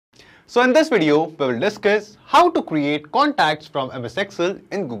So in this video, we will discuss how to create contacts from MS Excel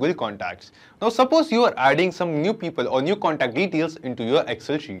in Google Contacts. Now suppose you are adding some new people or new contact details into your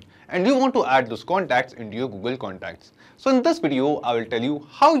Excel sheet and you want to add those contacts into your Google Contacts. So in this video, I will tell you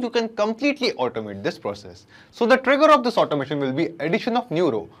how you can completely automate this process. So the trigger of this automation will be addition of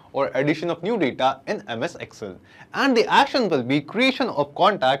new row or addition of new data in MS Excel, and the action will be creation of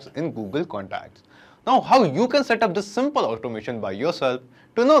contacts in Google Contacts. Now how you can set up this simple automation by yourself?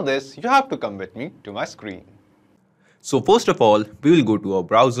 To know this, you have to come with me to my screen. So first of all, we will go to our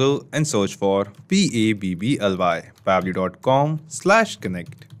browser and search for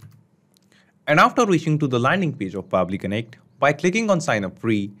pabbly.com/connect. And after reaching to the landing page of Pabbly Connect, by clicking on sign up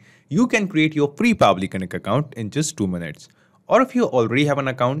free, you can create your free Pabbly Connect account in just 2 minutes. Or if you already have an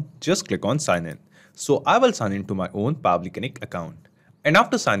account, just click on sign in. So I will sign into my own Pabbly Connect account. And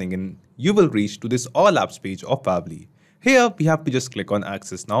after signing in, you will reach to this all apps page of Pabbly. Here we have to just click on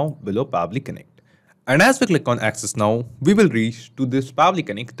access now below Pabbly Connect. And as we click on access now, we will reach to this Pabbly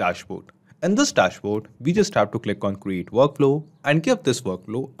Connect dashboard. In this dashboard, we just have to click on create workflow and give this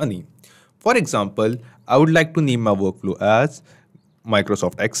workflow a name. For example, I would like to name my workflow as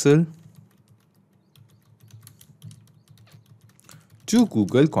Microsoft Excel to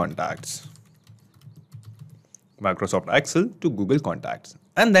Google Contacts. Microsoft Excel to Google Contacts.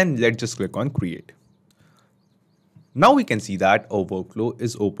 And then let's just click on create. Now we can see that our workflow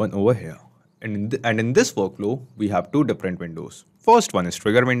is open over here. And in this workflow, we have two different windows. First one is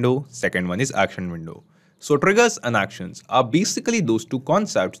trigger window, second one is action window. So triggers and actions are basically those two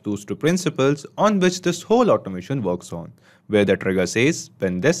concepts, those two principles on which this whole automation works on, where the trigger says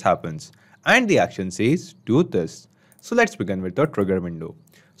when this happens and the action says do this. So let's begin with the trigger window.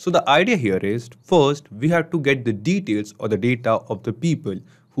 So the idea here is first we have to get the details or the data of the people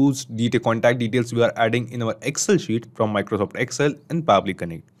whose contact details we are adding in our Excel sheet from Microsoft Excel and Pabbly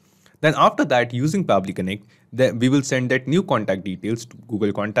Connect. Then after that, using Pabbly Connect, then we will send that new contact details to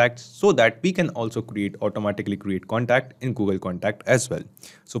Google Contacts so that we can also automatically create contact in Google Contact as well.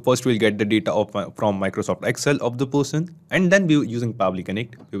 So first we'll get the data from Microsoft Excel of the person, and then using Pabbly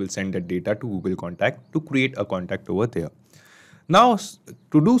Connect, we will send that data to Google Contact to create a contact over there. Now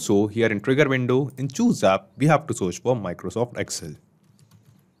to do so, here in trigger window, in choose app, we have to search for Microsoft Excel.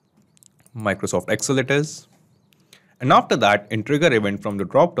 Microsoft Excel it is. And after that, in trigger event from the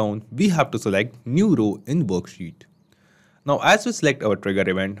drop down, we have to select new row in worksheet. Now as we select our trigger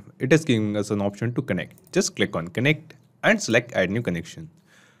event, it is giving us an option to connect. Just click on connect and select add new connection.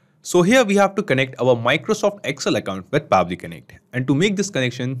 So here we have to connect our Microsoft Excel account with Pabbly Connect. And to make this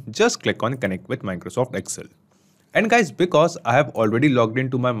connection, just click on connect with Microsoft Excel. And guys, because I have already logged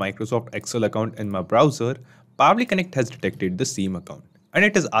into my Microsoft Excel account in my browser, Pabbly Connect has detected the same account. And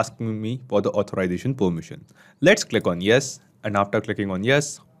it is asking me for the authorization permission. Let's click on yes, and after clicking on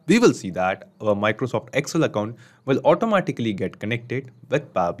yes, we will see that our Microsoft Excel account will automatically get connected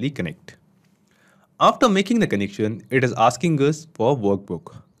with Pabbly Connect. After making the connection, it is asking us for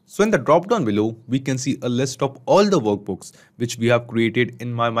workbook. So in the drop down below, we can see a list of all the workbooks which we have created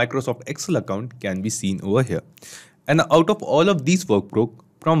in my Microsoft Excel account can be seen over here. And out of all of these workbooks,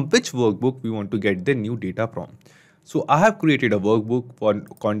 from which workbook we want to get the new data from. So I have created a workbook for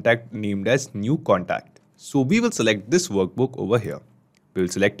contact named as new contact. So we will select this workbook over here. We will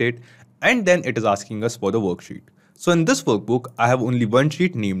select it, and then it is asking us for the worksheet. So in this workbook, I have only one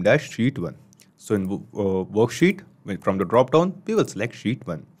sheet named as sheet 1. So in worksheet, from the drop down, we will select sheet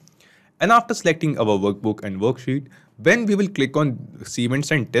 1. And after selecting our workbook and worksheet, when we will click on save and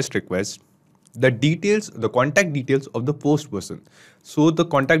send test request, the contact details of the first person. So the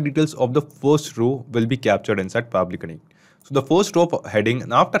contact details of the first row will be captured inside Pabbly Connect. So the first row heading,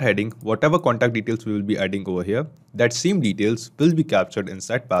 and after heading, whatever contact details we will be adding over here, that same details will be captured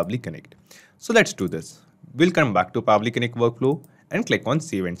inside Pabbly Connect. So let's do this. We'll come back to Pabbly Connect workflow and click on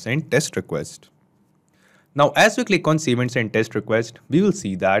save and send test request. Now as we click on save and send test request, we will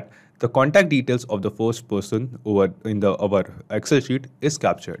see that the contact details of the first person over in our Excel sheet is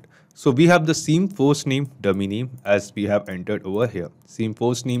captured. So we have the same first name, dummy name as we have entered over here. Same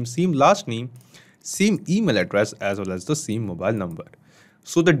first name, same last name, same email address as well as the same mobile number.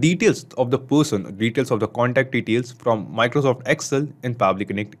 So the details of the person, details of the contact details from Microsoft Excel and Pabbly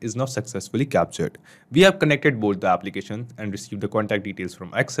Connect is now successfully captured. We have connected both the application and received the contact details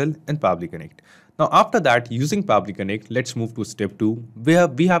from Excel and Pabbly Connect. Now after that, using Pabbly Connect, let's move to step 2, where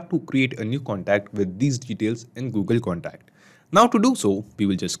we have to create a new contact with these details in Google Contact. Now to do so, we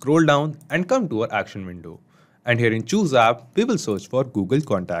will just scroll down and come to our action window. And here in choose app, we will search for Google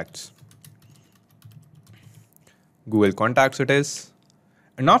Contacts. Google Contacts it is.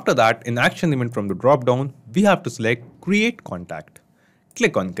 And after that, in action event from the drop down, we have to select create contact.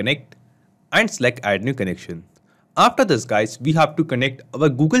 Click on connect and select add new connection. After this guys, we have to connect our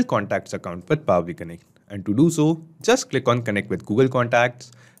Google Contacts account with Pabbly Connect. And to do so, just click on connect with Google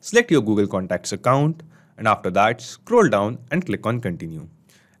Contacts, select your Google Contacts account, and after that scroll down and click on continue.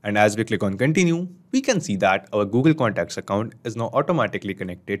 And as we click on continue, we can see that our Google Contacts account is now automatically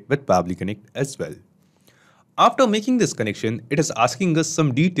connected with Pabbly Connect as well. After making this connection, it is asking us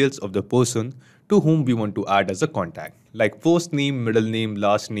some details of the person to whom we want to add as a contact, like first name, middle name,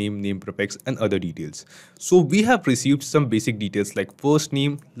 last name, name prefix, and other details. So we have received some basic details like first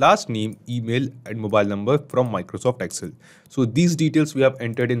name, last name, email, and mobile number from Microsoft Excel. So these details we have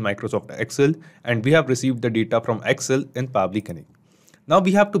entered in Microsoft Excel, and we have received the data from Excel in Pabbly Connect. Now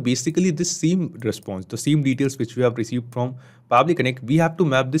we have to basically this same response, the same details which we have received from Pabbly Connect, we have to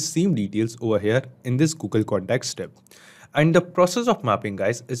map this same details over here in this Google Contacts step. And the process of mapping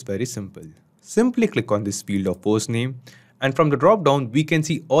guys is very simple. Simply click on this field of first name, and from the drop down we can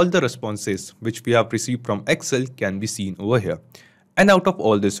see all the responses which we have received from Excel can be seen over here. And out of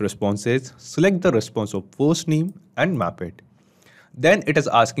all these responses, select the response of first name and map it. Then it is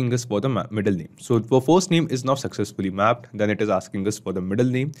asking us for the middle name. So the first name is now successfully mapped. Then it is asking us for the middle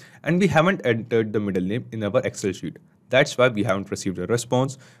name, and we haven't entered the middle name in our Excel sheet. That's why we haven't received a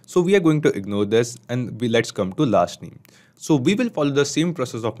response. So we are going to ignore this, and let's come to last name. So we will follow the same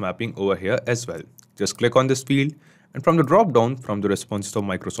process of mapping over here as well. Just click on this field, and from the drop down from the responses of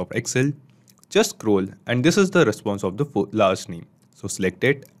Microsoft Excel, just scroll, and this is the response of the last name. So select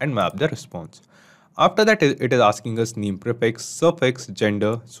it and map the response. After that, it is asking us name prefix, suffix,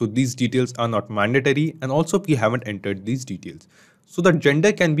 gender. So these details are not mandatory, and also we haven't entered these details. So the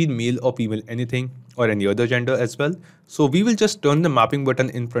gender can be male or female, anything, or any other gender as well. So we will just turn the mapping button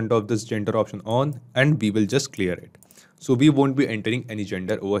in front of this gender option on, and we will just clear it. So we won't be entering any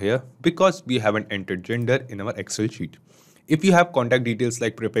gender over here because we haven't entered gender in our Excel sheet. If you have contact details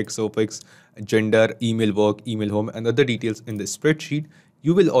like prefix, suffix, gender, email work, email home, and other details in the spreadsheet,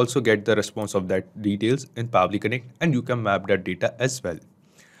 you will also get the response of that details in Pabbly Connect, and you can map that data as well.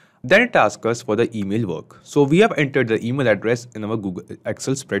 Then it asks us for the email work. So we have entered the email address in our Google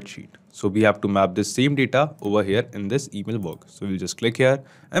Excel spreadsheet. So we have to map this same data over here in this email work. So we'll just click here,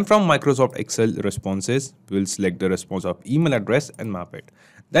 and from Microsoft Excel responses, we'll select the response of email address and map it.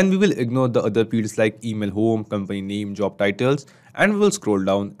 Then we will ignore the other fields like email home, company name, job titles, and we will scroll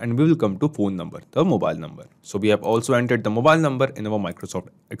down and we will come to phone number, the mobile number. So we have also entered the mobile number in our Microsoft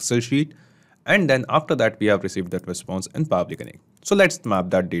Excel sheet, and then after that we have received that response in Pabbly Connect. So let's map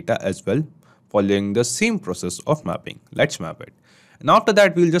that data as well, following the same process of mapping. Let's map it. And after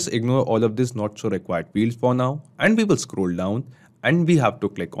that we'll just ignore all of these not so required fields for now, and we will scroll down and we have to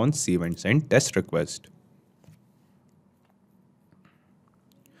click on save and send test request.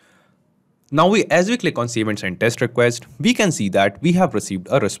 Now as we click on save and send test request, we can see that we have received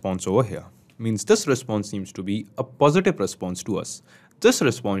a response over here. Means this response seems to be a positive response to us. This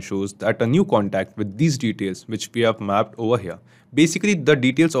response shows that a new contact with these details which we have mapped over here, basically the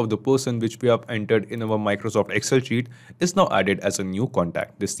details of the person which we have entered in our Microsoft Excel sheet, is now added as a new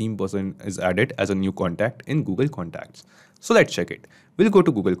contact. This same person is added as a new contact in Google Contacts. So let's check it. We'll go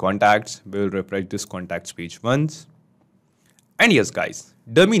to Google Contacts, we'll refresh this contacts page once. And yes guys,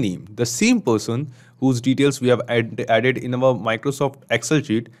 dummy name, the same person whose details we have added in our Microsoft Excel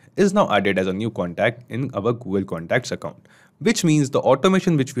sheet, is now added as a new contact in our Google Contacts account, which means the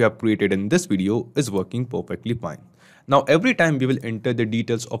automation which we have created in this video is working perfectly fine. Now every time we will enter the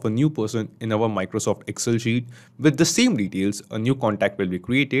details of a new person in our Microsoft Excel sheet with the same details, a new contact will be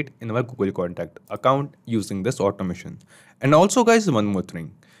created in our Google Contact account using this automation. And also guys, one more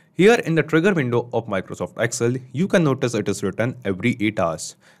thing. Here in the trigger window of Microsoft Excel, you can notice it is written every 8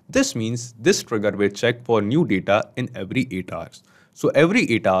 hours. This means this trigger will check for new data in every 8 hours. So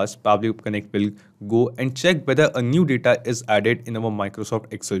every 8 hours, Pabbly Connect will go and check whether a new data is added in our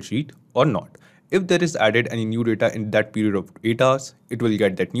Microsoft Excel sheet or not. If there is added any new data in that period of 8 hours, it will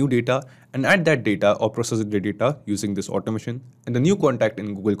get that new data and add that data or process the data using this automation, and the new contact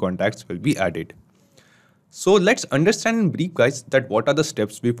in Google Contacts will be added. So let's understand in brief guys that what are the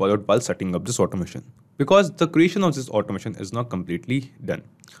steps we followed while setting up this automation, because the creation of this automation is not completely done.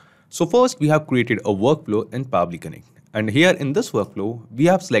 So first we have created a workflow in Pabbly Connect, and here in this workflow we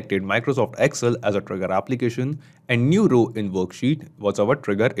have selected Microsoft Excel as a trigger application, and new row in worksheet was our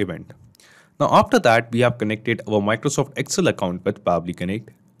trigger event. Now after that we have connected our Microsoft Excel account with Pabbly Connect,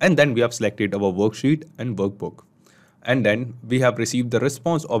 and then we have selected our worksheet and workbook. And then we have received the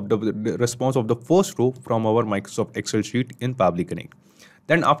response of the first row from our Microsoft Excel sheet in Pabbly Connect.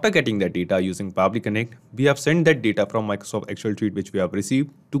 Then after getting that data using Pabbly Connect, we have sent that data from Microsoft Excel sheet which we have received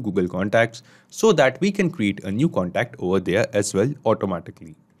to Google Contacts so that we can create a new contact over there as well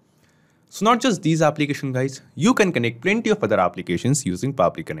automatically. So not just these applications guys, you can connect plenty of other applications using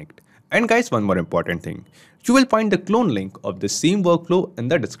Pabbly Connect. And guys, one more important thing, you will find the clone link of the same workflow in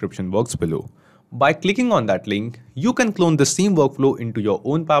the description box below. By clicking on that link, you can clone the same workflow into your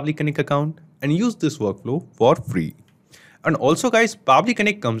own Pabbly Connect account and use this workflow for free. And also guys, Pabbly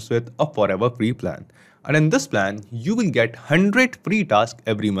Connect comes with a forever free plan. And in this plan, you will get 100 free tasks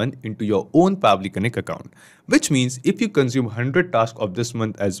every month into your own Pabbly Connect account. Which means if you consume 100 tasks of this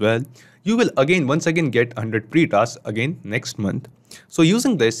month as well, you will once again get 100 free tasks again next month. So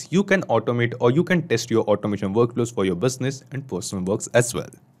using this, you can automate or you can test your automation workflows for your business and personal works as well.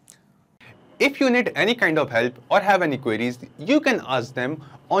 If you need any kind of help or have any queries, you can ask them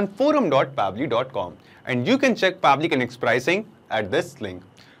on forum.pabbly.com, and you can check Pabbly Connect's pricing at this link.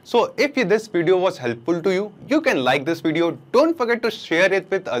 So if this video was helpful to you, you can like this video, don't forget to share it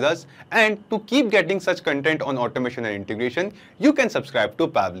with others, and to keep getting such content on automation and integration, you can subscribe to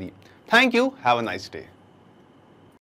Pabbly. Thank you, have a nice day.